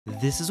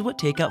This is what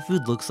takeout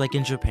food looks like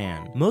in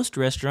Japan. Most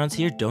restaurants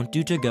here don't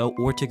do to-go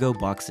or to-go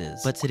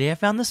boxes, but today I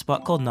found this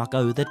spot called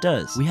Nakau that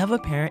does. We have a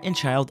parent and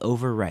child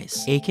over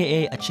rice,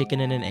 aka a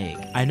chicken and an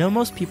egg. I know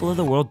most people of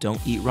the world don't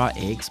eat raw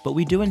eggs, but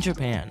we do in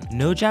Japan.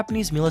 No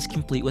Japanese meal is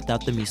complete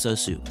without the miso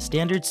soup,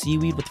 standard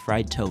seaweed with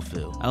fried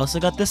tofu. I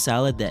also got the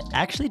salad that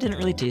actually didn't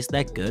really taste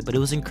that good, but it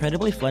was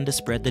incredibly fun to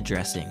spread the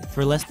dressing.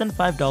 For less than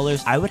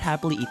 $5, I would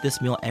happily eat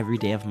this meal every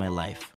day of my life.